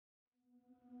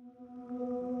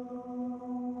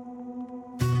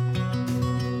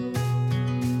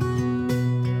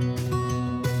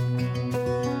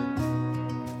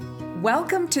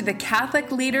Welcome to the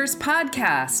Catholic Leaders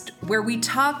Podcast, where we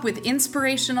talk with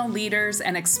inspirational leaders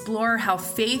and explore how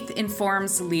faith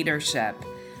informs leadership.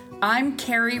 I'm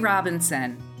Carrie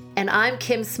Robinson. And I'm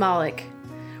Kim Smolik.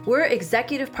 We're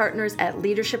executive partners at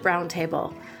Leadership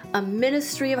Roundtable, a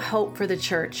ministry of hope for the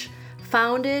church,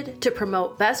 founded to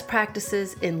promote best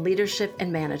practices in leadership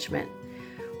and management.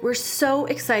 We're so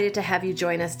excited to have you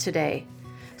join us today.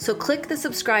 So click the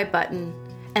subscribe button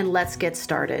and let's get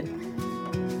started.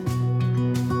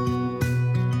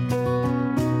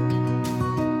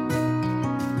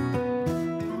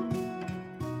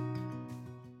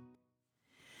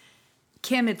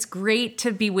 Kim, it's great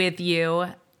to be with you.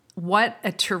 What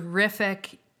a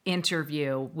terrific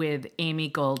interview with Amy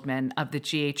Goldman of the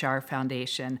GHR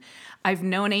Foundation. I've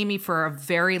known Amy for a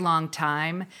very long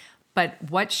time, but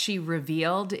what she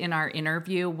revealed in our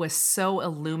interview was so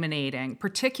illuminating,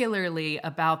 particularly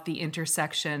about the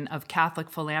intersection of Catholic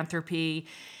philanthropy,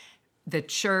 the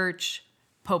church,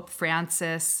 Pope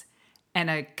Francis, and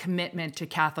a commitment to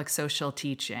Catholic social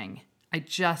teaching. I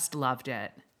just loved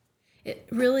it. It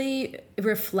really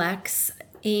reflects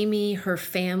Amy, her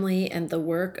family, and the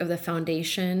work of the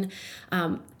foundation,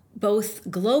 both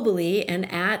globally and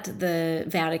at the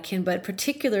Vatican, but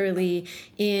particularly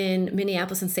in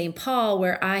Minneapolis and St. Paul,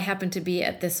 where I happen to be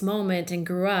at this moment and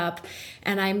grew up.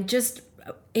 And I'm just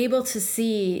able to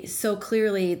see so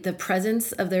clearly the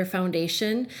presence of their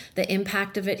foundation, the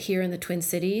impact of it here in the Twin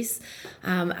Cities.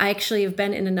 I actually have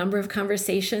been in a number of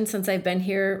conversations since I've been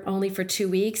here only for 2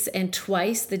 weeks, and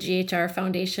twice the GHR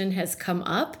Foundation has come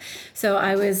up. So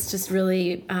I was just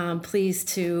really pleased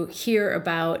to hear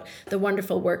about the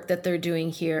wonderful work that they're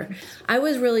doing here. I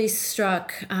was really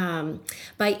struck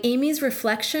by Amy's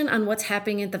reflection on what's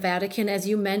happening at the Vatican. As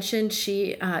you mentioned,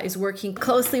 she is working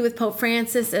closely with Pope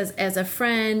Francis as a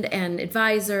friend and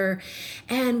advisor.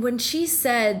 And when she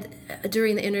said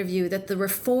during the interview that the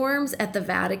reforms at the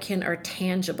Vatican are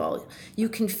tangible, you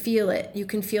can feel it. You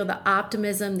can feel the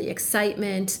optimism, the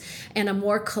excitement, and a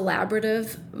more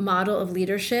collaborative model of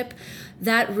leadership.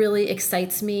 That really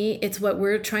excites me. It's what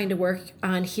we're trying to work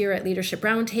on here at Leadership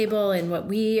Roundtable and what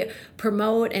we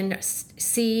promote and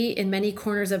see in many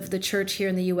corners of the church here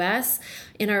in the U.S.,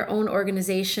 in our own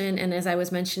organization, and as I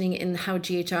was mentioning, in how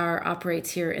GHR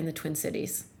operates here in the Twin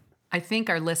Cities. I think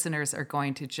our listeners are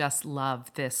going to just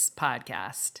love this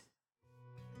podcast.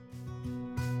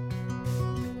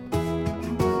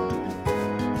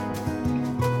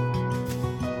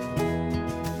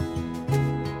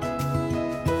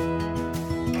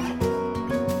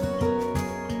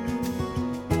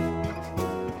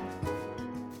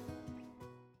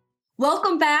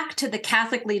 Welcome back to the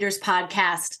Catholic Leaders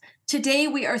Podcast. Today,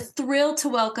 we are thrilled to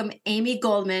welcome Amy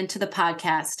Goldman to the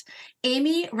podcast.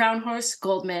 Amy Roundhorse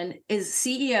Goldman is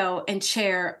CEO and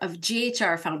chair of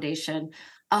GHR Foundation,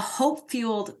 a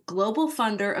hope-fueled global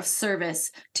funder of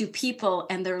service to people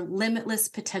and their limitless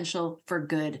potential for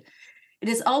good. It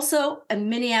is also a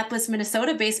Minneapolis,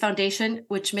 Minnesota-based foundation,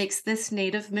 which makes this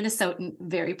native Minnesotan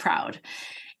very proud.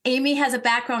 Amy has a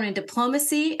background in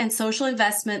diplomacy and social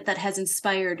investment that has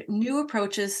inspired new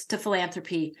approaches to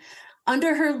philanthropy.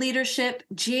 Under her leadership,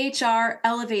 GHR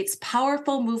elevates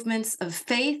powerful movements of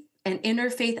faith and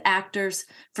interfaith actors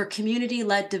for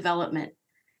community-led development.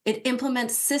 It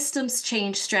implements systems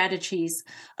change strategies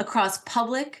across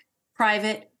public,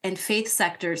 private, and faith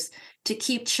sectors to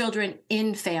keep children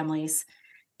in families.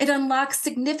 It unlocks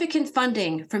significant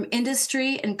funding from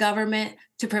industry and government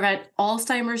to prevent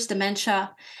Alzheimer's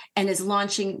dementia and is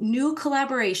launching new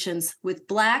collaborations with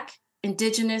Black,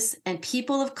 Indigenous, and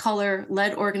people of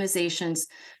color-led organizations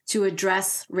to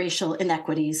address racial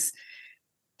inequities.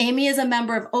 Amy is a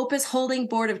member of Opus Holding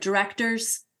Board of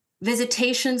Directors,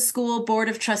 Visitation School Board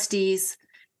of Trustees,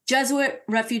 Jesuit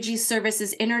Refugee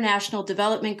Services International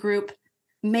Development Group,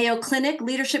 Mayo Clinic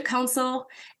Leadership Council,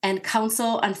 and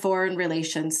Council on Foreign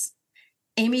Relations.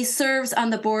 Amy serves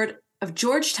on the board of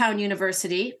Georgetown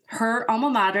University, her alma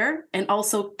mater, and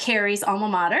also Carrie's alma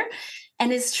mater,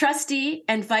 and is trustee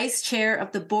and vice chair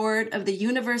of the board of the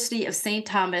University of St.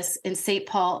 Thomas in St.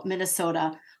 Paul,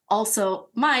 Minnesota, also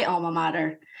my alma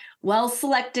mater.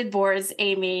 Well-selected boards,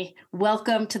 Amy.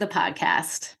 Welcome to the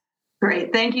podcast.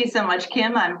 Great. Thank you so much,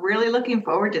 Kim. I'm really looking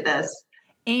forward to this.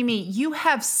 Amy, you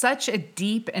have such a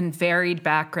deep and varied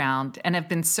background and have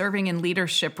been serving in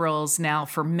leadership roles now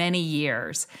for many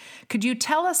years. Could you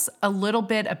tell us a little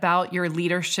bit about your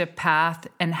leadership path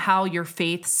and how your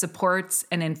faith supports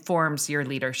and informs your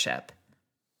leadership?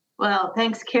 Well,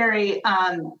 thanks, Carrie.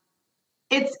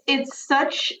 It's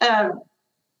such a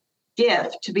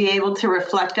gift to be able to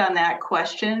reflect on that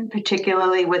question,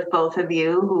 particularly with both of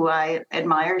you, who I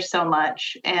admire so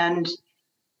much. And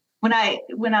when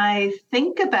I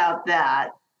think about that,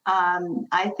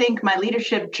 I think my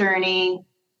leadership journey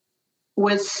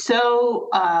was so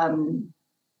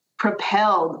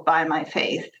propelled by my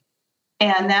faith,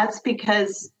 and that's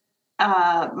because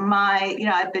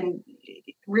I've been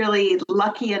really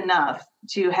lucky enough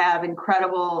to have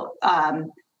incredible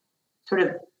sort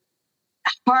of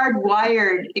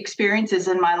hardwired experiences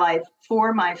in my life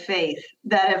for my faith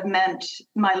that have meant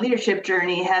my leadership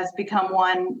journey has become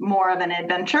one more of an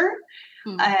adventure.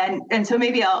 And so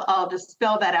maybe I'll just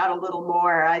spell that out a little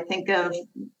more. I think of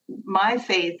my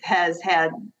faith has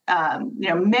had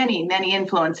many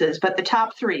influences, but the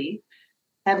top three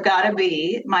have got to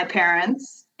be my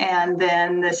parents, and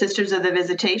then the Sisters of the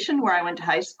Visitation, where I went to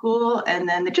high school, and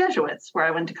then the Jesuits, where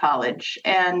I went to college.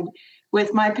 And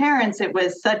with my parents, it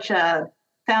was such a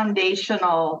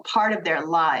foundational part of their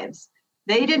lives.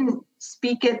 They didn't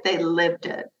speak it, they lived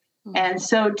it. And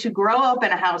so to grow up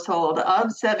in a household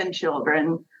of 7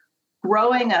 children,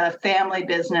 growing a family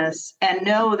business, and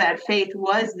know that faith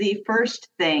was the first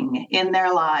thing in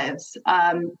their lives,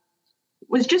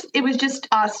 it was just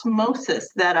osmosis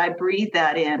that I breathed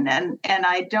that in. And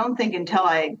I don't think until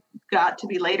I got to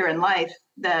be later in life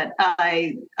that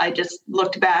I just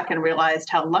looked back and realized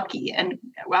how lucky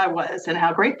I was and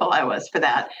how grateful I was for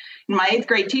that. And my 8th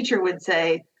grade teacher would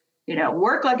say,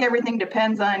 work like everything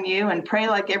depends on you and pray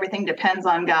like everything depends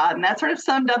on God. And that sort of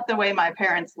summed up the way my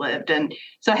parents lived. And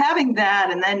so having that,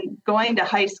 and then going to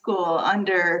high school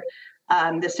under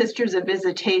the Sisters of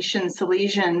Visitation,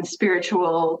 Salesian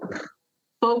spiritual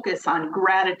focus on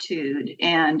gratitude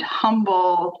and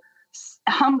humble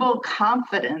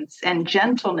confidence and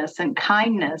gentleness and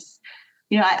kindness.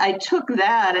 I took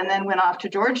that and then went off to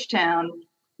Georgetown,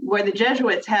 where the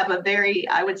Jesuits have a very,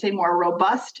 I would say, more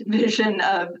robust vision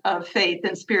of faith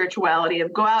and spirituality,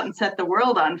 of go out and set the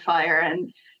world on fire.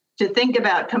 And to think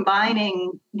about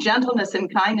combining gentleness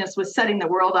and kindness with setting the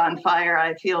world on fire,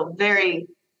 I feel very,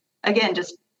 again,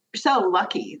 just so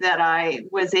lucky that I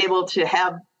was able to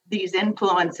have these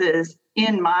influences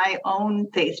in my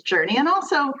own faith journey, and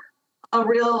also a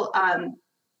real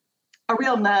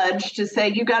nudge to say,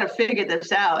 you got to figure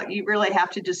this out. You really have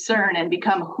to discern and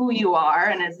become who you are.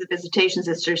 And as the Visitation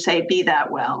Sisters say, be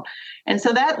that well. And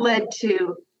so that led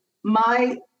to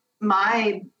my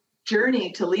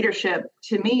journey to leadership.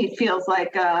 To me, feels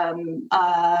like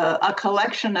a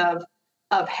collection of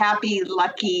happy,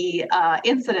 lucky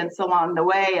incidents along the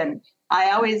way. And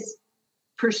I always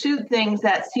pursued things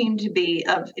that seemed to be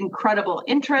of incredible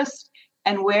interest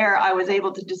and where I was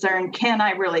able to discern, can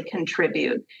I really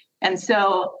contribute? And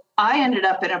so I ended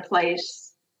up in a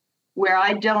place where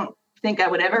I don't think I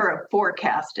would ever have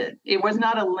forecasted. It was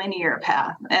not a linear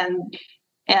path. And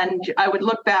I would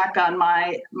look back on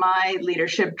my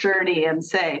leadership journey and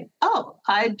say, oh,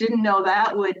 I didn't know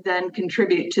that would then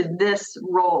contribute to this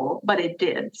role, but it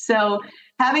did. So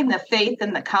having the faith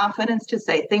and the confidence to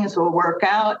say things will work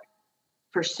out,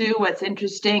 pursue what's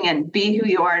interesting, and be who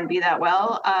you are and be that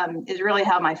well, is really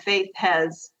how my faith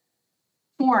has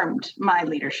formed my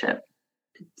leadership.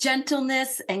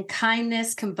 Gentleness and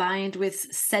kindness combined with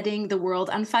setting the world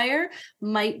on fire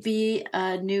might be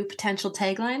a new potential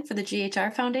tagline for the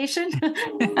GHR Foundation.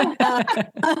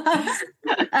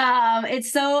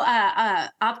 It's so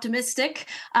optimistic,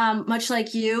 much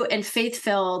like you, and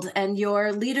faith-filled, and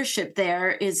your leadership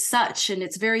there is such, and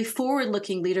it's very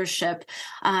forward-looking leadership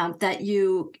that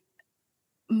you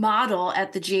model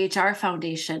at the GHR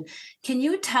Foundation. Can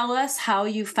you tell us how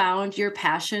you found your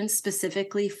passion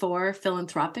specifically for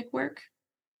philanthropic work?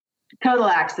 Total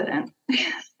accident.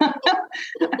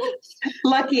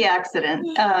 Lucky accident.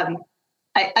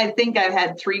 I think I've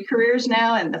had 3 careers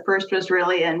now, and the first was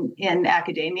really in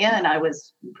academia, and I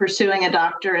was pursuing a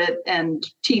doctorate and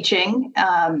teaching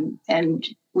and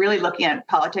really looking at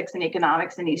politics and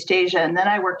economics in East Asia. And then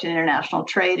I worked in international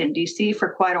trade in DC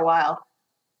for quite a while.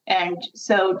 And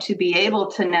so to be able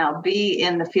to now be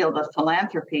in the field of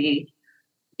philanthropy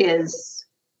I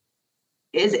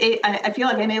feel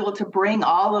like I'm able to bring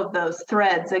all of those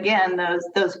threads, again,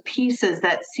 those pieces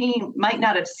that might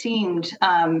not have seemed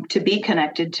to be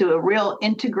connected, to a real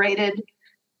integrated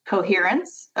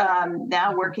coherence.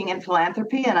 Now working in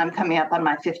philanthropy, and I'm coming up on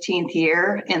my 15th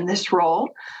year in this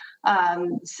role.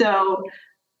 And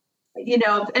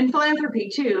philanthropy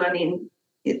too, I mean,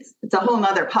 it's a whole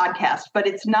nother podcast, but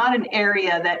it's not an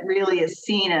area that really is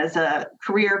seen as a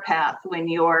career path when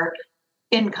you're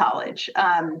in college.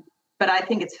 But I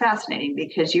think it's fascinating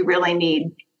because you really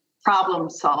need problem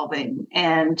solving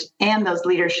and those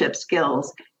leadership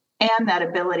skills and that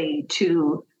ability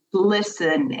to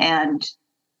listen and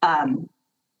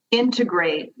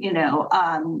integrate,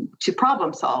 to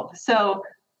problem solve. So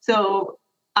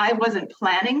I wasn't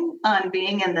planning on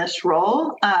being in this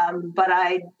role, but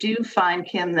I do find,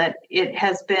 Kim, that it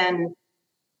has been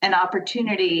an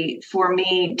opportunity for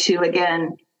me to,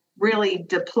 again, really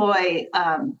deploy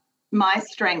my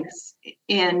strengths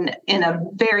in a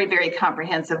very, very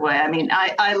comprehensive way. I mean,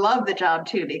 I love the job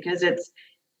too, because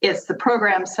it's the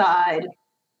program side,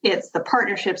 it's the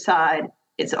partnership side,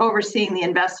 it's overseeing the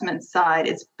investment side,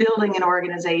 it's building an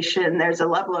organization. There's a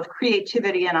level of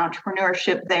creativity and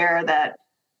entrepreneurship there that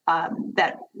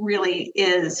really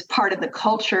is part of the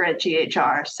culture at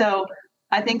GHR. So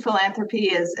I think philanthropy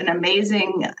is an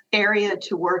amazing area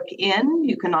to work in.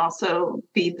 You can also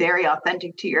be very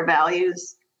authentic to your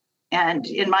values. And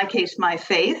in my case, my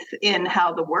faith in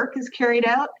how the work is carried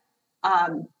out.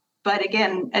 But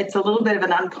again, it's a little bit of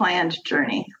an unplanned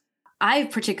journey. I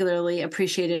particularly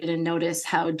appreciated and noticed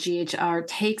how GHR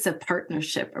takes a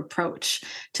partnership approach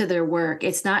to their work.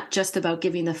 It's not just about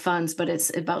giving the funds, but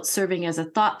it's about serving as a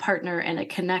thought partner and a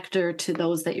connector to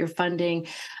those that you're funding.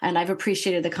 And I've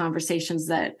appreciated the conversations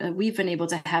that we've been able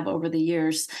to have over the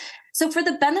years. So for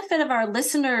the benefit of our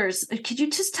listeners, could you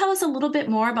just tell us a little bit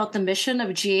more about the mission of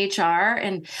GHR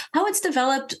and how it's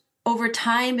developed over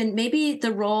time, and maybe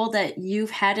the role that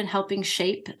you've had in helping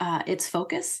shape its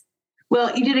focus?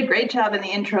 Well, you did a great job in the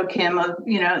intro, Kim, of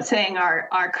saying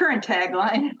our current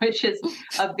tagline, which is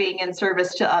of being in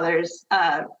service to others,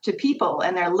 to people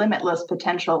and their limitless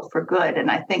potential for good. And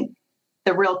I think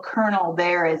the real kernel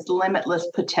there is limitless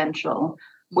potential.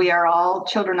 We are all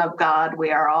children of God.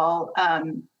 We are all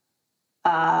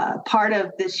part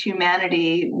of this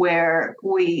humanity where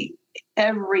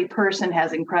every person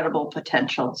has incredible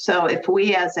potential. So if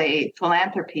we as a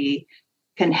philanthropy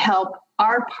can help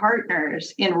our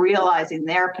partners in realizing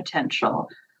their potential,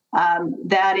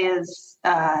 that is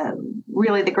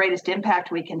really the greatest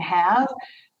impact we can have.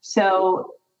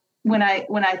 So when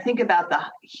I think about the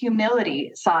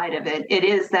humility side of it, it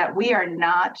is that we are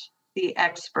not the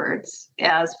experts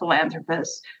as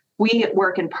philanthropists. We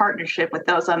work in partnership with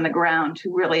those on the ground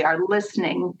who really are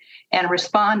listening and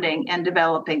responding and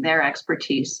developing their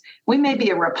expertise. We may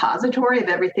be a repository of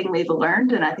everything we've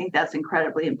learned, and I think that's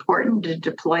incredibly important to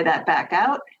deploy that back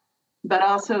out, but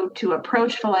also to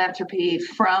approach philanthropy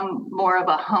from more of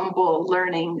a humble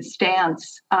learning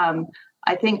stance,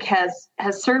 I think has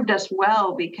served us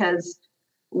well, because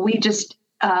we just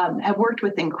have worked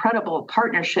with incredible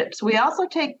partnerships. We also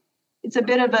it's a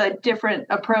bit of a different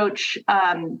approach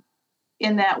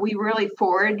in that we really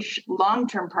forge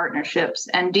long-term partnerships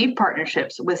and deep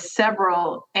partnerships with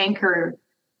several anchor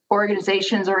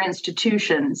organizations or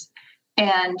institutions.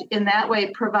 And in that way,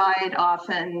 provide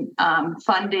often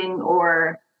funding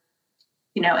or,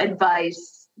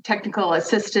 advice, technical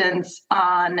assistance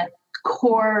on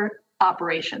core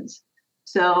operations.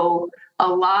 So a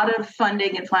lot of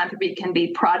funding in philanthropy can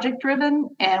be project-driven,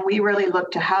 and we really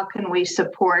look to how can we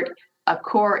support a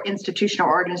core institutional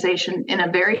organization in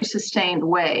a very sustained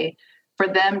way for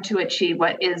them to achieve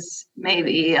what is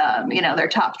maybe, their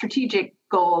top strategic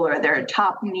goal or their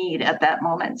top need at that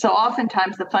moment. So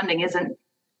oftentimes the funding isn't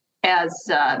as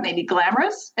maybe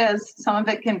glamorous as some of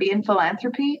it can be in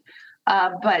philanthropy,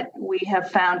 but we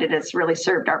have found it has really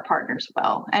served our partners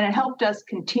well. And it helped us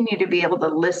continue to be able to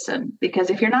listen, because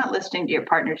if you're not listening to your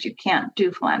partners, you can't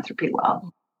do philanthropy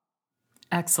well.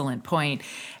 Excellent point.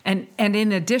 And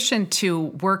in addition to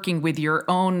working with your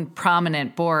own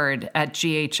prominent board at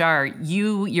GHR,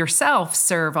 you yourself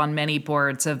serve on many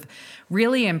boards of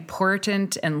really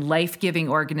important and life-giving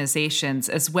organizations,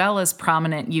 as well as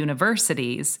prominent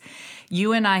universities.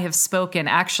 You and I have spoken,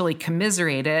 actually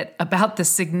commiserated, about the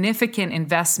significant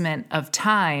investment of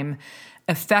time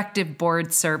effective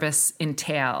board service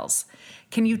entails.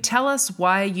 Can you tell us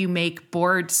why you make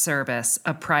board service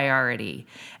a priority?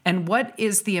 And what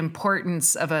is the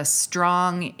importance of a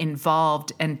strong,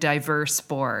 involved, and diverse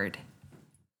board?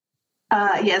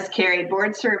 Yes, Carrie,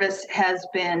 board service has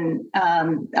been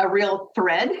a real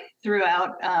thread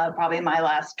throughout probably my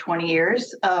last 20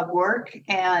 years of work.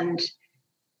 And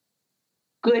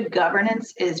good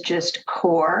governance is just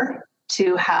core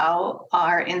to how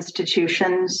our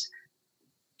institutions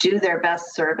do their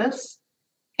best service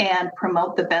and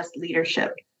promote the best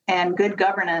leadership. And good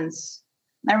governance,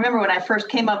 I remember when I first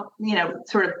came up,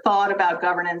 sort of thought about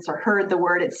governance or heard the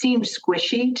word, it seemed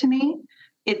squishy to me.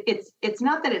 It's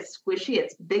not that it's squishy,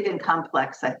 it's big and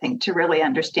complex, I think, to really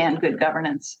understand good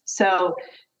governance. So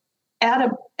at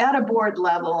a board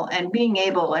level, and being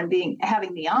able and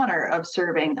having the honor of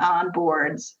serving on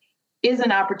boards is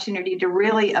an opportunity to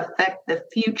really affect the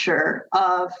future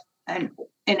of an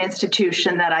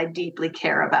institution that I deeply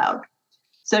care about.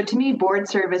 So to me, board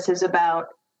service is about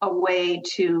a way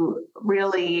to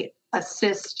really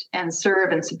assist and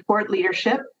serve and support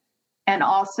leadership, and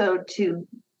also to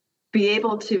be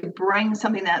able to bring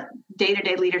something that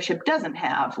day-to-day leadership doesn't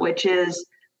have, which is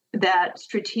that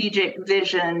strategic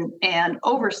vision and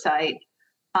oversight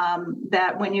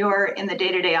that when you're in the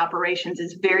day-to-day operations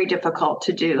is very difficult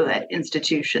to do at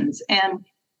institutions. And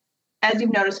as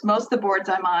you've noticed, most of the boards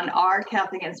I'm on are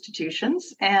Catholic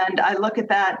institutions. And I look at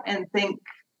that and think,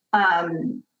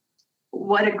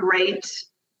 what a great,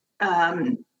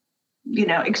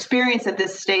 experience at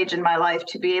this stage in my life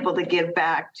to be able to give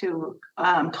back to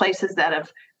places that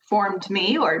have formed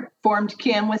me or formed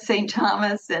Kim with St.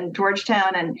 Thomas and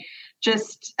Georgetown. And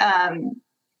just,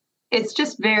 it's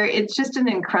just an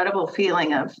incredible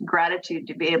feeling of gratitude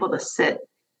to be able to sit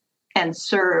and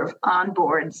serve on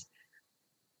boards.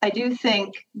 I do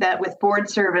think that with board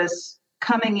service,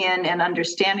 coming in and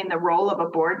understanding the role of a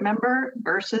board member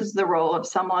versus the role of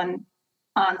someone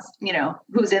on,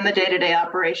 who's in the day-to-day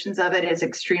operations of it is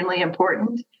extremely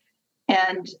important.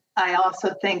 And I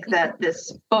also think that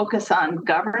this focus on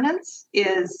governance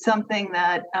is something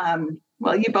that,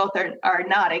 you both are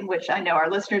nodding, which I know our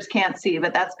listeners can't see,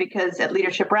 but that's because at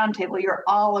Leadership Roundtable, you're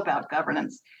all about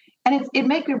governance. And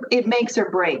it makes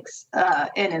or breaks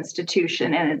an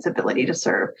institution and its ability to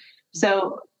serve.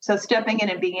 So stepping in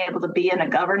and being able to be in a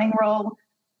governing role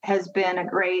has been a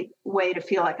great way to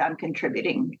feel like I'm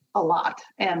contributing a lot,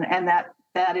 and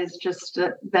that is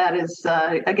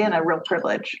again a real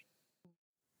privilege.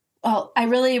 Well, I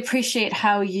really appreciate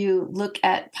how you look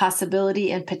at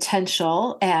possibility and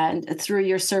potential, and through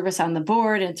your service on the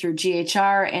board and through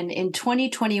GHR. And in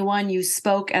 2021, you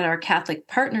spoke at our Catholic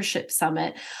Partnership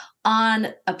Summit on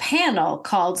a panel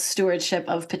called Stewardship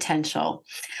of Potential.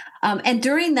 And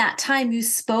during that time, you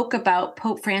spoke about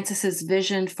Pope Francis's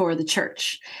vision for the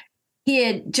church. He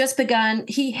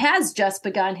has just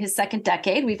begun his second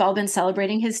decade. We've all been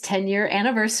celebrating his 10-year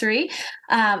anniversary.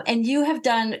 And you have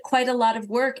done quite a lot of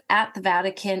work at the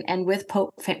Vatican and with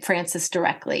Pope Francis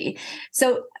directly.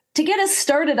 So to get us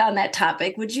started on that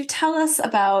topic, would you tell us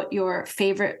about your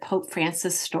favorite Pope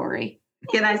Francis story?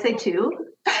 Can I say two?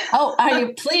 Oh, are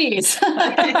you? Please.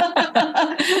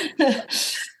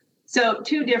 So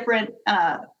two different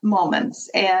moments.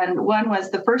 And one was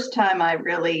the first time I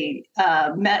really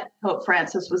met Pope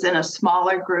Francis was in a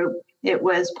smaller group. It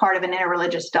was part of an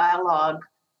interreligious dialogue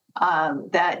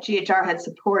that GHR had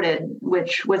supported,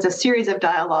 which was a series of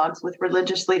dialogues with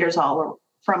religious leaders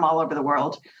from all over the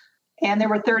world. And there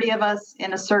were 30 of us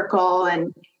in a circle,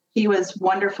 and he was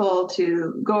wonderful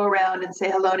to go around and say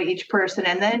hello to each person.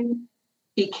 And then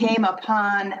he came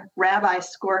upon Rabbi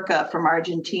Skorka from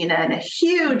Argentina, and a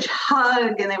huge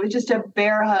hug, and it was just a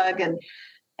bear hug.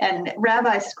 And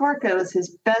Rabbi Skorka was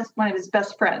one of his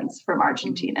best friends from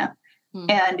Argentina.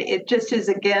 Mm-hmm. And it just is,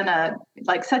 again,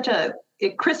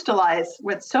 it crystallized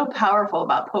what's so powerful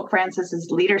about Pope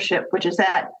Francis's leadership, which is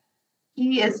that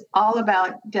he is all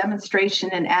about demonstration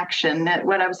and action.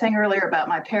 What I was saying earlier about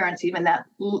my parents, even that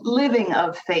living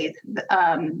of faith,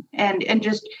 and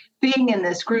just being in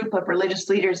this group of religious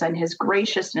leaders and his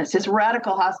graciousness, his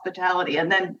radical hospitality,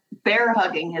 and then bear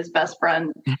hugging his best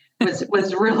friend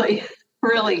was really,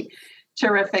 really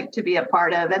terrific to be a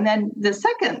part of. And then the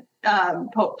second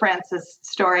Pope Francis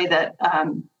story that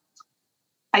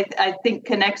I think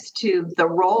connects to the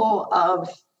role of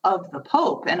the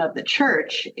Pope and of the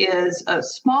Church is a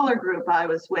smaller group I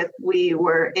was with. We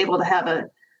were able to have a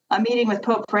meeting with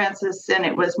Pope Francis, and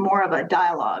it was more of a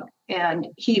dialogue. And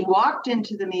he walked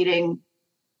into the meeting,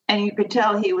 and you could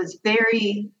tell he was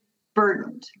very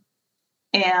burdened.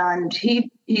 And he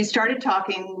started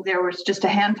talking. There was just a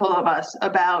handful of us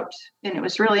about, and it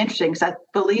was really interesting because I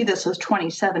believe this was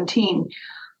 2017,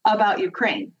 about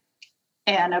Ukraine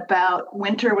and about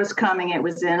winter was coming. It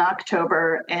was in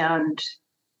October, and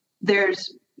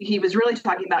he was really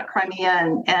talking about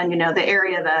Crimea and the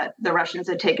area that the Russians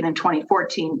had taken in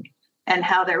 2014, and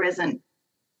how there isn't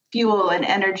fuel and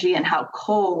energy, and how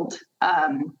cold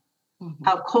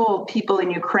people in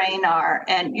Ukraine are.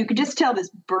 And you could just tell this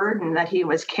burden that he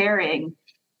was carrying.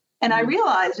 And I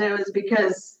realized it was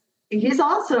because he's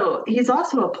a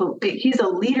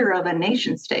leader of a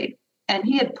nation state, and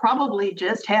he had probably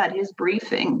just had his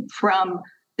briefing from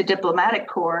the diplomatic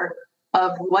corps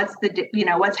of what's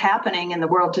happening in the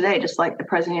world today, just like the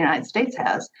President of the United States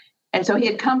has. And so he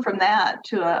had come from that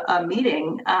to a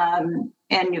meeting,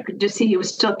 and you could just see he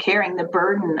was still carrying the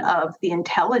burden of the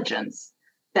intelligence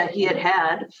that he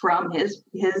had from his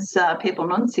papal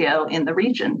nuncio in the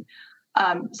region.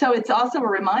 So it's also a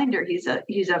reminder he's a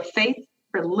faith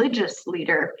religious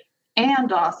leader,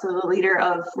 and also the leader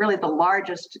of really the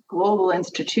largest global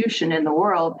institution in the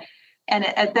world. And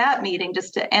at that meeting,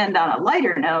 just to end on a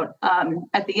lighter note,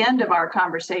 at the end of our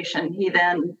conversation, he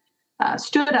then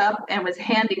stood up and was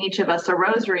handing each of us a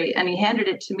rosary, and he handed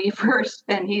it to me first,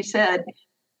 and he said,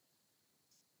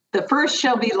 "The first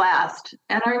shall be last."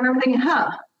 And I remember thinking,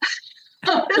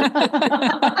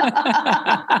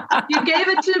 you gave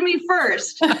it to me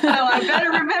first, so I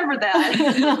better remember that.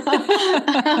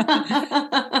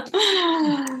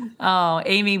 Oh,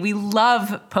 Amy, we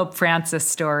love Pope Francis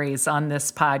stories on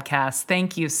this podcast.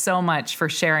 Thank you so much for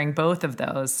sharing both of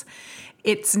those.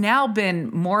 It's now been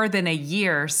more than a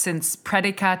year since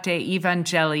Predicate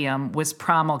Evangelium was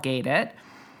promulgated.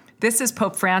 This is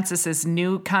Pope Francis's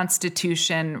new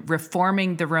constitution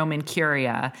reforming the Roman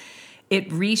Curia. It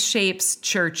reshapes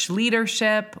church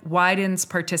leadership, widens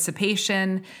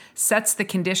participation, sets the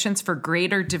conditions for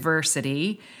greater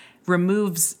diversity,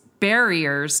 removes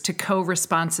barriers to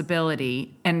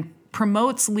co-responsibility, and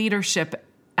promotes leadership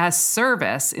as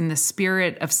service in the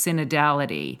spirit of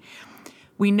synodality.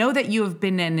 We know that you have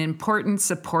been an important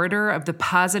supporter of the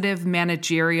positive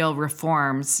managerial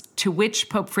reforms to which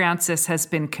Pope Francis has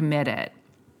been committed,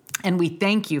 and we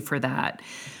thank you for that.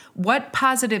 What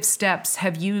positive steps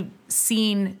have you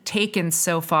seen taken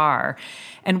so far?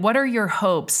 And what are your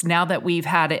hopes now that we've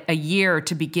had a year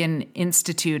to begin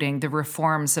instituting the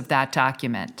reforms of that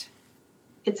document?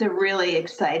 It's a really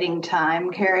exciting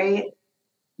time, Carrie.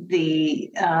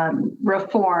 The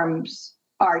reforms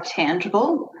are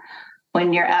tangible.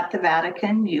 When you're at the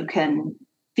Vatican, you can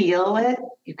feel it.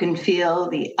 You can feel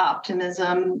the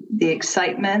optimism, the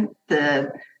excitement,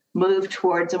 the move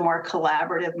towards a more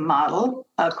collaborative model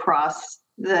across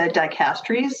the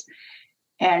dicasteries.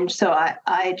 And so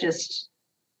I just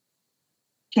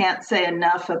can't say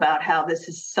enough about how this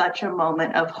is such a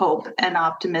moment of hope and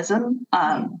optimism.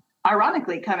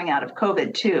 Ironically, coming out of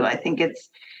COVID too, I think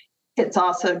it's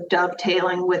also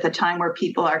dovetailing with a time where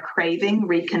people are craving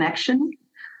reconnection.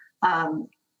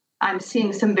 I'm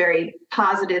seeing some very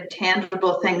positive,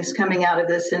 tangible things coming out of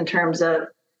this in terms of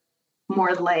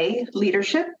more lay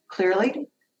leadership, clearly,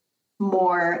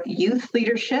 more youth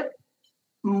leadership,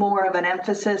 more of an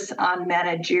emphasis on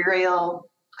managerial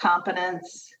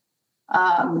competence,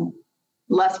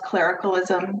 less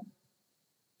clericalism.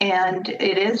 And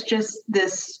it is just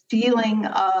this feeling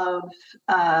of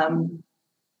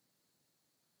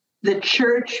the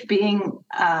church being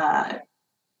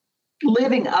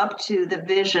living up to the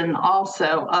vision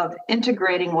also of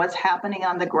integrating what's happening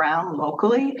on the ground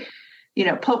locally. You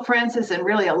know, Pope Francis and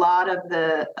really a lot of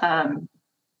the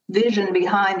vision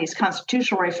behind these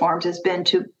constitutional reforms has been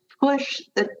to push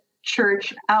the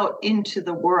church out into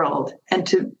the world and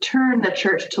to turn the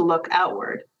church to look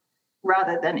outward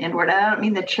rather than inward. I don't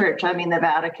mean the church, I mean the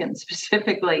Vatican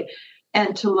specifically,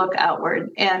 and to look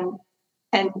outward and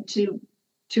to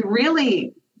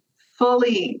really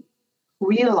fully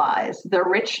realize the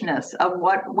richness of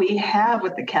what we have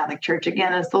with the Catholic Church,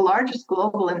 again, as the largest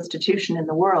global institution in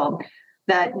the world,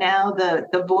 that now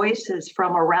the voices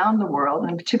from around the world,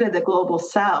 and particularly the global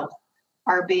South,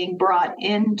 are being brought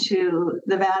into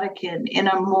the Vatican in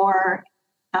a more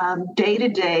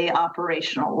day-to-day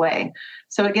operational way.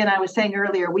 So again, I was saying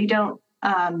earlier, we don't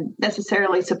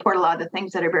necessarily support a lot of the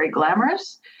things that are very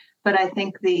glamorous, but I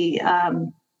think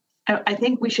I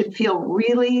think we should feel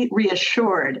really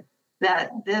reassured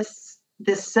that this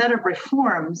set of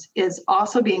reforms is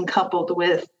also being coupled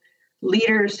with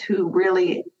leaders who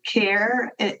really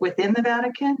care within the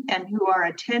Vatican and who are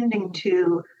attending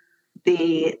to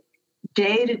the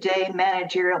day-to-day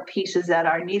managerial pieces that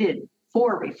are needed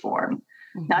for reform.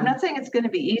 Mm-hmm. Now, I'm not saying it's going to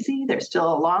be easy. There's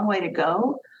still a long way to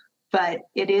go, but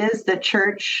it is the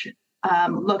church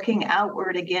looking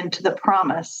outward again to the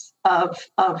promise of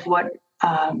what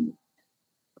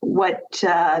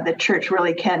the church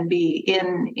really can be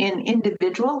in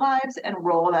individual lives and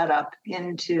roll that up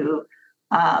into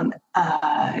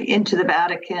the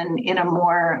Vatican in a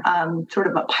more sort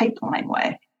of a pipeline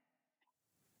way.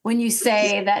 When you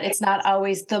say that it's not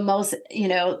always the most,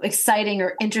 exciting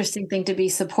or interesting thing to be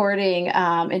supporting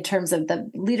in terms of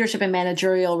the leadership and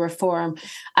managerial reform,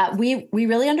 we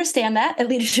really understand that at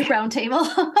Leadership Roundtable.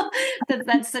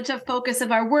 That's such a focus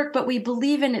of our work, but we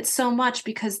believe in it so much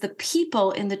because the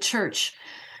people in the church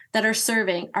that are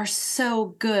serving are so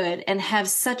good and have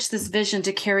such this vision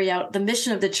to carry out the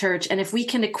mission of the church. And if we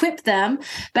can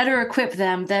better equip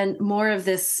them, then more of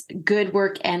this good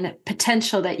work and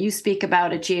potential that you speak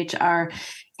about at GHR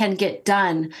can get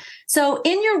done. So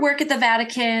in your work at the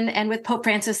Vatican and with Pope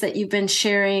Francis that you've been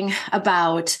sharing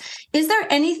about, is there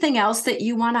anything else that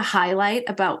you want to highlight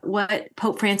about what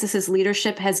Pope Francis's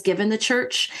leadership has given the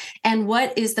church? And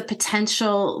what is the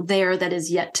potential there that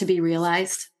is yet to be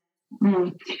realized?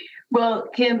 Mm. Well,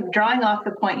 Kim, drawing off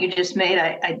the point you just made,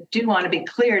 I do want to be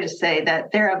clear to say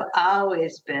that there have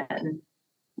always been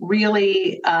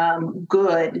really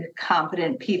good,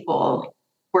 competent people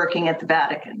working at the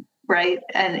Vatican, right?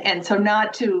 And so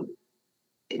not to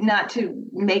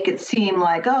make it seem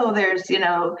like, oh, there's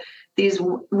these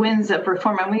winds of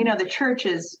reform. And we know the church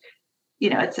is,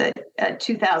 it's a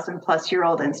 2,000 plus year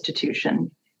old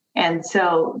institution. And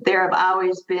so there have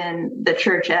always been the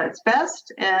church at its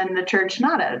best and the church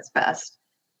not at its best.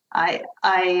 I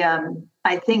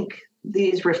think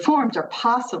these reforms are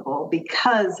possible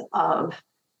because of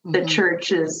the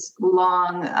church's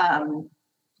long,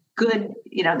 good,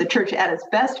 the church at its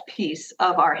best piece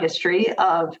of our history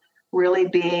of really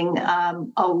being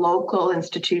a local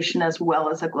institution as well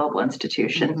as a global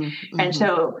institution. And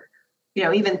so,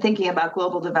 even thinking about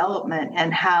global development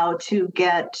and how to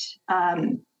get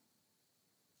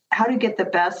the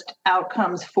best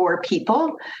outcomes for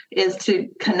people is to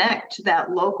connect that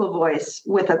local voice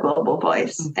with a global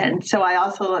voice. And so I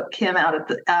also look, Kim, out of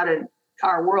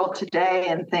our world today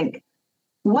and think,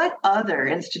 what other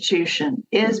institution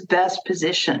is best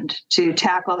positioned to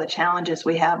tackle the challenges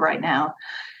we have right now?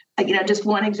 Just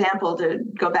one example to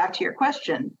go back to your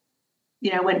question.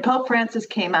 When Pope Francis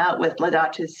came out with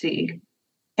Laudato Si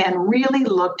and really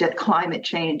looked at climate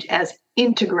change as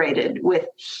integrated with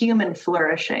human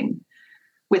flourishing,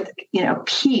 with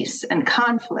peace and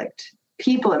conflict,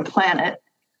 people and planet,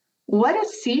 what a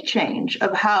sea change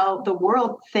of how the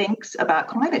world thinks about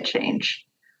climate change.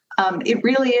 It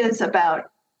really is about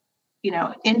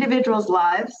individuals'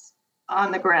 lives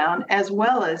on the ground as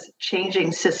well as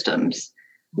changing systems,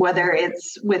 whether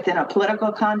it's within a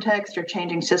political context or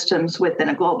changing systems within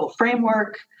a global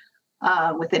framework,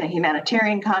 within a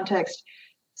humanitarian context.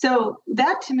 So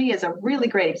that to me is a really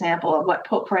great example of what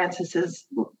Pope Francis's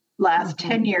last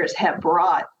 10 years have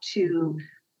brought to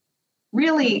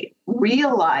really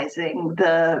realizing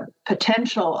the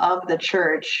potential of the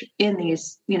church in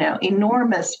these,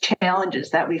 enormous challenges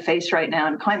that we face right now,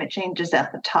 and climate change is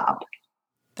at the top.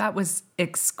 That was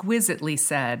exquisitely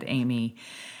said, Amy.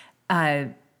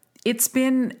 It's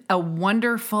been a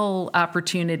wonderful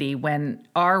opportunity when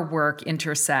our work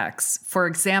intersects. For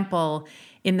example,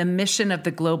 in the mission of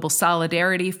the Global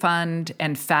Solidarity Fund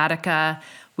and Fatica,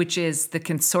 which is the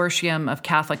consortium of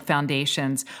Catholic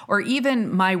foundations, or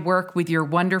even my work with your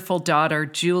wonderful daughter,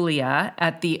 Julia,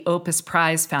 at the Opus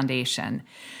Prize Foundation.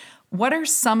 What are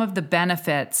some of the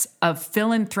benefits of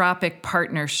philanthropic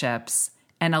partnerships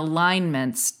and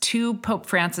alignments to Pope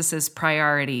Francis's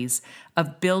priorities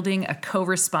of building a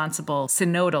co-responsible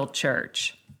synodal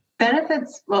church?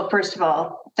 Benefits, well, first of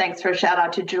all, thanks for a shout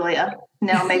out to Julia.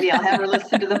 Now maybe I'll have her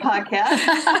listen to the podcast.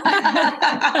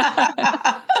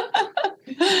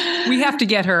 We have to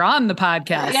get her on the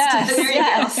podcast.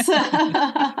 Yes.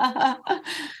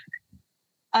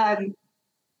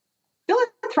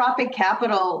 Philanthropic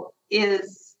capital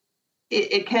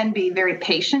it can be very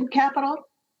patient capital.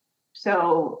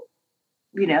 So,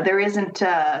 there isn't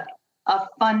a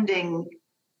funding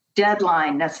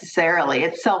deadline necessarily.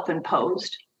 It's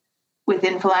self-imposed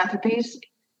within philanthropies.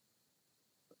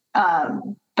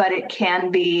 But it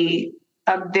can be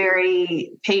a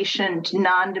very patient,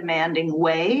 non-demanding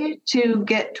way to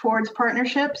get towards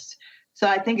partnerships. So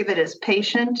I think of it as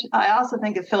patient. I also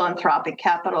think of philanthropic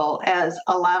capital as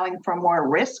allowing for more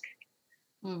risk.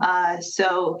 You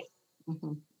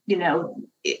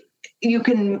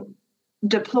can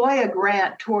deploy a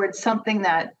grant towards something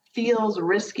that feels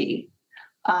risky,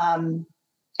 and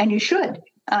you should.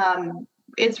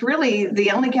 It's really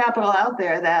the only capital out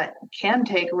there that can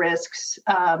take risks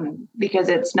because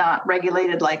it's not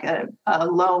regulated like a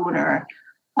loan or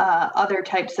other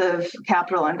types of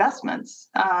capital investments.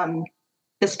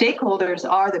 The stakeholders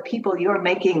are the people you're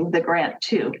making the grant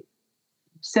to.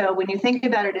 So when you think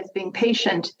about it as being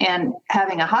patient and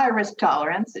having a high risk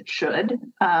tolerance, it should.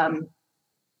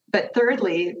 But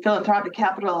thirdly, philanthropic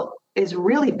capital is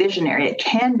really visionary. It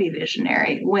can be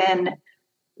visionary when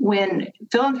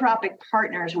philanthropic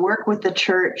partners work with the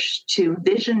church to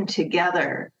vision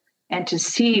together and to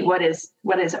see what is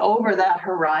over that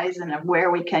horizon of where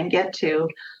we can get to.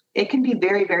 It can be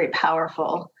very, very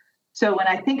powerful. So when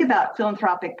I think about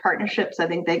philanthropic partnerships, I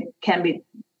think they can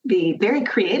be very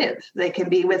creative. They can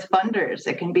be with funders.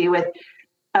 They can be with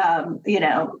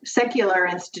secular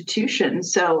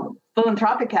institutions. So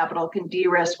philanthropic capital can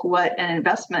de-risk what an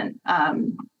investment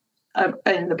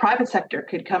in the private sector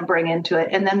could come bring into it.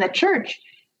 And then the church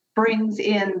brings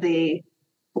in the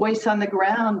voice on the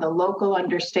ground, the local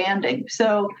understanding.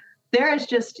 So there is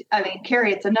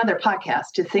Carrie, it's another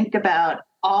podcast to think about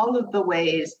all of the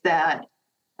ways that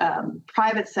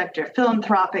private sector,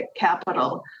 philanthropic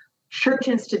capital church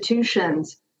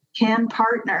institutions can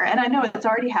partner. And I know it's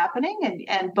already happening,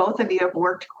 and both of you have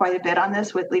worked quite a bit on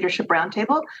this with Leadership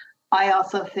Roundtable. I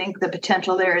also think the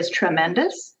potential there is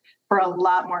tremendous for a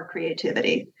lot more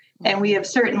creativity. And we have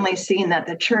certainly seen that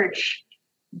the church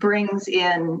brings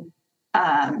in,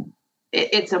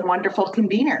 it's a wonderful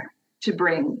convener to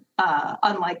bring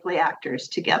unlikely actors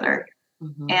together.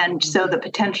 And so the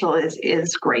potential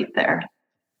is great there.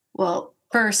 Well,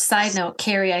 first, side note,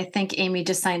 Carrie, I think Amy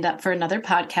just signed up for another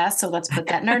podcast, so let's put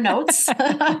that in our notes.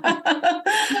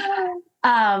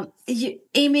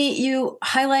 Amy, you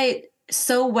highlight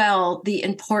so well the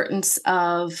importance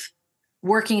of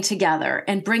working together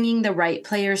and bringing the right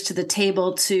players to the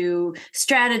table to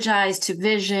strategize, to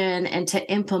vision, and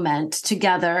to implement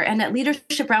together. And at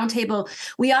Leadership Roundtable,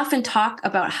 we often talk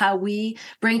about how we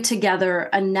bring together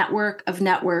a network of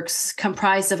networks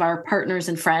comprised of our partners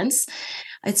and friends.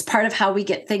 It's part of how we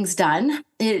get things done.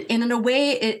 And in a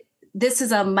way, this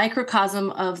is a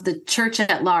microcosm of the church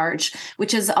at large,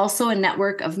 which is also a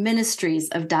network of ministries,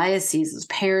 of dioceses,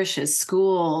 parishes,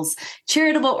 schools,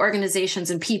 charitable organizations,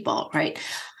 and people, right?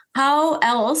 How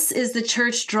else is the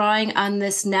church drawing on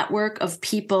this network of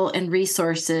people and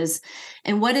resources?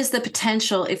 And what is the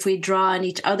potential if we draw on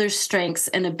each other's strengths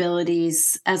and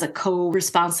abilities as a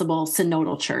co-responsible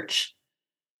synodal church?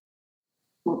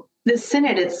 The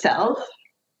synod itself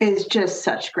is just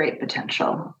such great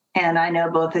potential. And I know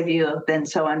both of you have been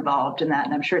so involved in that.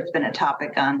 And I'm sure it's been a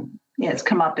topic it's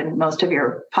come up in most of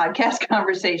your podcast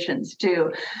conversations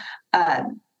too.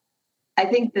 I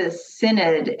think the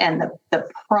synod and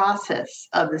the process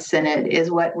of the synod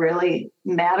is what really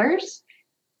matters.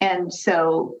 And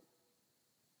so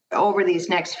over these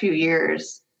next few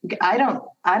years, I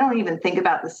don't even think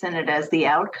about the synod as the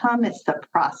outcome. It's the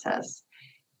process.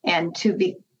 And to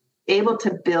be able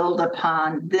to build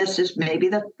upon this is maybe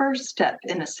the first step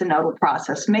in a synodal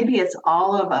process. Maybe it's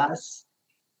all of us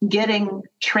getting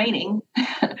training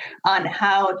on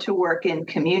how to work in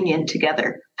communion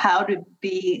together, how to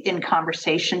be in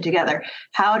conversation together,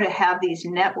 how to have these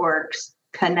networks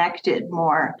connected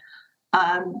more.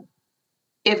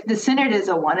 If the synod is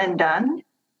a one and done,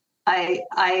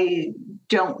 I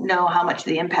don't know how much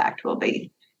the impact will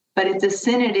be. But if the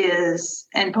synod is,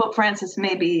 and Pope Francis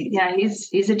may be,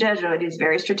 he's a Jesuit, he's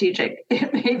very strategic.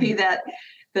 It may be that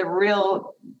the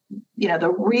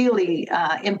really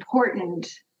important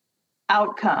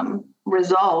outcome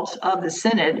result of the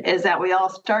synod is that we all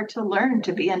start to learn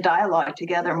to be in dialogue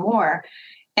together more.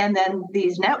 And then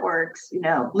these networks,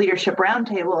 Leadership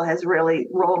Roundtable has really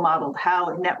role modeled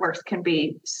how networks can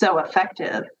be so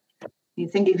effective. You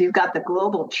think if you've got the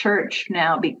global church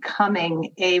now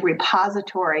becoming a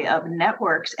repository of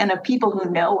networks and of people who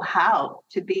know how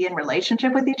to be in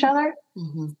relationship with each other,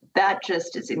 that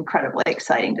just is incredibly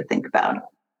exciting to think about.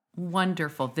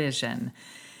 Wonderful vision.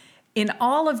 In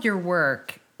all of your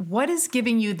work, what is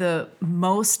giving you the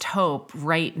most hope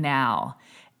right now?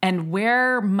 And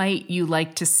where might you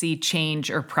like to see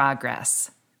change or progress?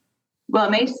 Well,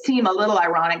 it may seem a little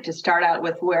ironic to start out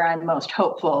with where I'm most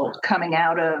hopeful coming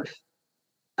out of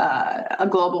a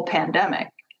global pandemic,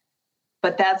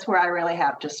 but that's where I really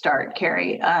have to start,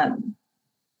 Carrie. I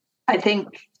think,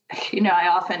 I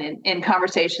often in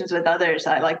conversations with others,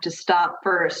 I like to stop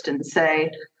first and say,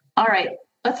 all right,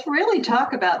 let's really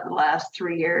talk about the last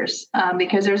 3 years,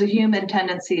 because there's a human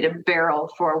tendency to barrel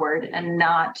forward and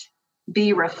not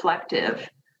be reflective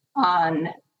on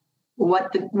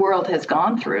what the world has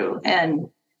gone through. And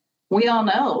we all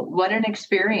know what an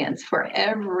experience for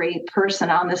every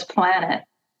person on this planet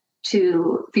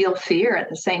to feel fear at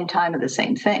the same time of the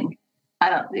same thing.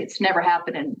 It's never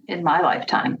happened in my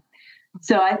lifetime.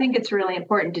 So I think it's really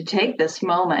important to take this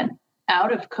moment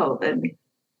out of COVID,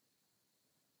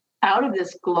 out of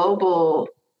this global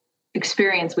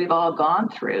experience we've all gone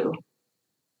through,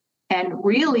 and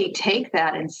really take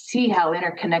that and see how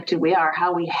interconnected we are,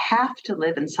 how we have to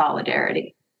live in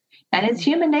solidarity. And it's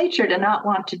human nature to not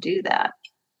want to do that.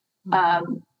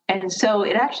 And so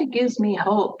it actually gives me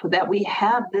hope that we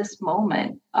have this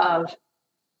moment of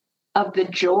the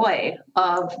joy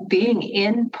of being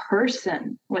in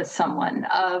person with someone,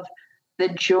 of the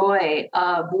joy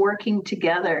of working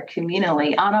together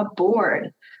communally on a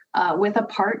board with a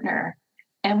partner.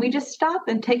 And we just stop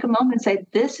and take a moment and say,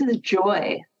 this is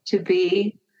joy to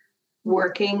be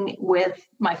working with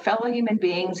my fellow human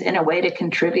beings in a way to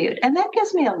contribute. And that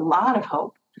gives me a lot of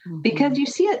hope. Because you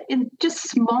see it in just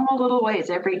small little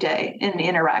ways every day in the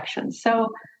interactions.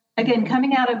 So again,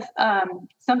 coming out of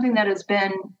something that has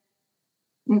been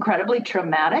incredibly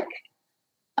traumatic,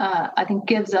 I think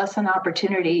gives us an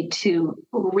opportunity to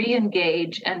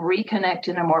re-engage and reconnect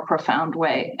in a more profound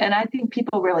way. And I think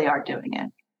people really are doing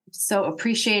it. So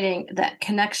appreciating that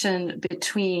connection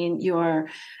between your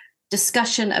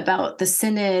discussion about the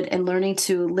synod and learning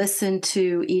to listen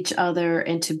to each other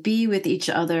and to be with each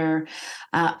other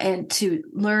and to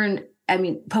learn. I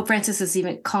mean, Pope Francis is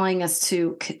even calling us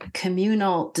to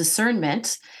communal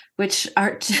discernment, which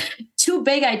are two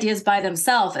big ideas by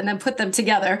themselves, and then put them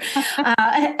together.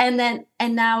 And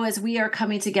now as we are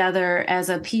coming together as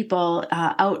a people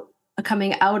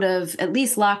coming out of at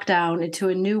least lockdown into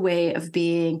a new way of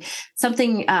being,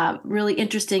 something really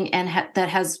interesting and that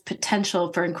has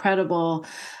potential for incredible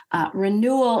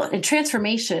renewal and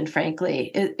transformation, frankly,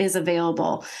 is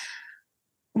available.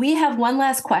 We have one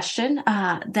last question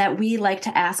that we like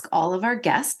to ask all of our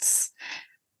guests.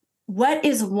 What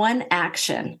is one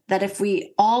action that if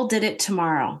we all did it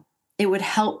tomorrow, it would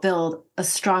help build a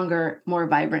stronger, more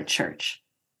vibrant church?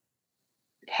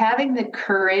 Having the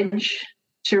courage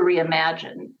to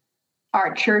reimagine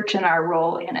our church and our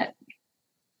role in it.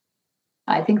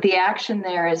 I think the action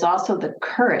there is also the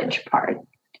courage part,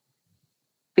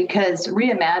 because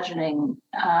reimagining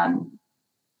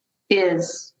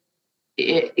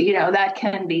that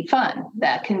can be fun,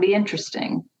 that can be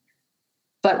interesting.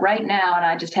 But right now, and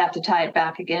I just have to tie it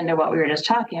back again to what we were just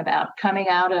talking about, coming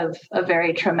out of a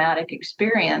very traumatic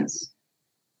experience,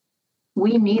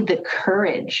 we need the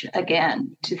courage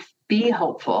again to be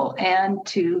hopeful and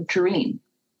to dream.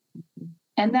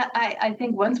 And that I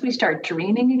think once we start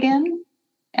dreaming again,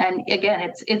 and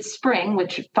again, it's spring,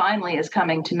 which finally is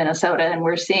coming to Minnesota, and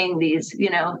we're seeing these,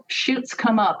 shoots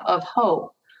come up of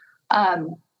hope.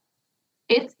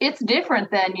 It's different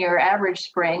than your average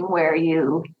spring where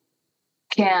you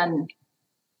can,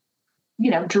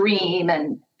 dream.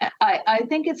 And I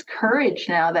think it's courage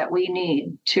now that we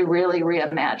need to really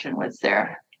reimagine what's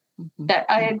there.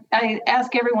 I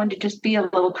ask everyone to just be a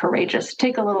little courageous,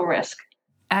 take a little risk.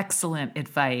 Excellent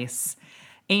advice.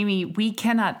 Amy, we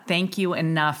cannot thank you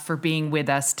enough for being with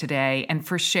us today and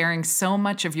for sharing so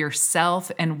much of yourself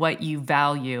and what you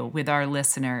value with our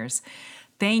listeners.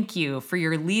 Thank you for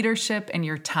your leadership and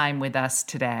your time with us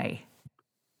today.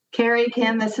 Carrie,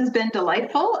 Kim, this has been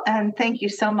delightful, and thank you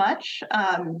so much.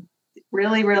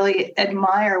 Really, really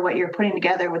admire what you're putting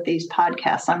together with these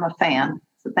podcasts. I'm a fan,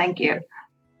 so thank you.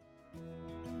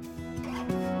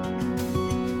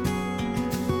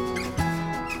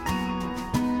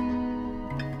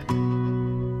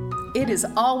 It is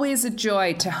always a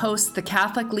joy to host the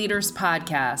Catholic Leaders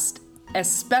Podcast. A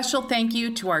special thank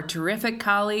you to our terrific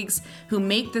colleagues who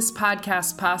make this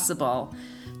podcast possible,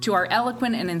 to our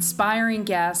eloquent and inspiring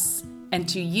guests, and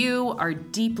to you, our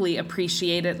deeply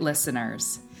appreciated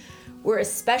listeners. We're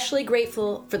especially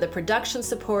grateful for the production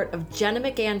support of Jenna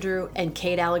McAndrew and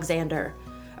Kate Alexander,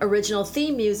 original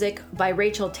theme music by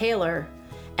Rachel Taylor,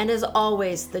 and as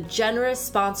always, the generous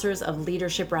sponsors of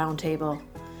Leadership Roundtable.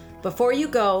 Before you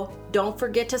go, don't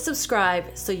forget to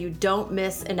subscribe so you don't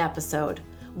miss an episode.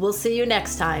 We'll see you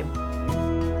next time.